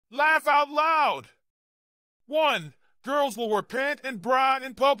Laugh out loud. 1. Girls will wear pant and bra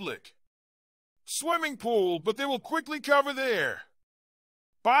in public. Swimming pool, but they will quickly cover there.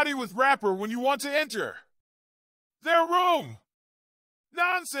 Body with wrapper when you want to enter. Their room.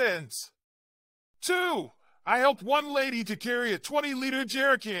 Nonsense. 2. I helped one lady to carry a 20-liter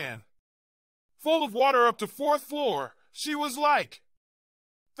jerrycan full of water up to 4th floor. She was like,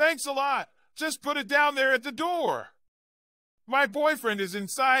 "Thanks a lot. Just put it down there at the door. My boyfriend is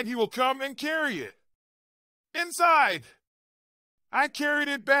inside. He will come and carry it." Inside. I carried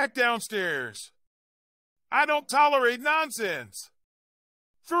it back downstairs. I don't tolerate nonsense.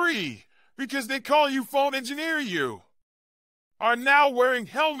 3. Because they call you phone engineer, you are now wearing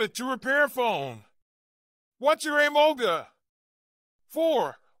helmet to repair phone. What's your amoga?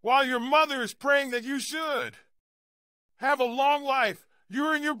 4. While your mother is praying that you should have a long life,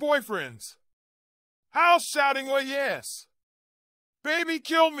 you and your boyfriends. House shouting, "Oh yes. Baby,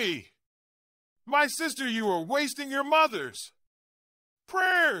 kill me. My sister, you are wasting your mother's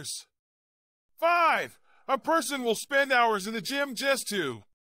prayers." 5. A person will spend hours in the gym just to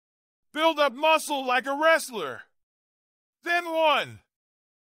build up muscle like a wrestler. Then 1.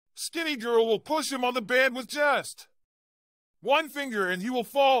 Skinny girl will push him on the bed with just one finger and he will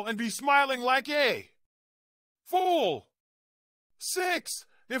fall and be smiling like a fool. 6.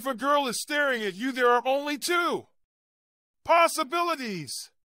 If a girl is staring at you, there are only 2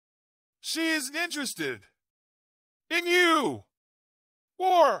 possibilities. She is interested in you,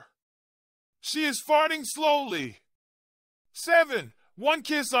 or she is farting slowly. 7. One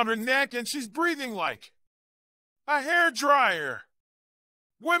kiss on her neck and she's breathing like a hair dryer.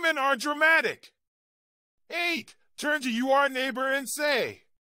 Women are dramatic. 8. Turn to your neighbor and say,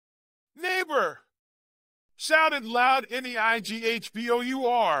 "Neighbor." Shout it loud, NEIGHBOUR.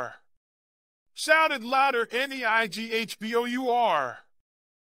 Shout it louder, NEIGHBOUR.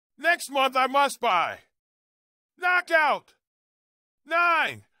 Next month I must buy. Knockout.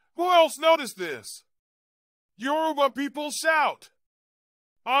 9. Who else noticed this? Yoruba people shout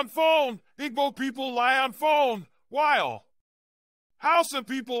on phone. Igbo people lie on phone, while Hausa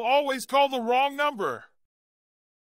people always call the wrong number.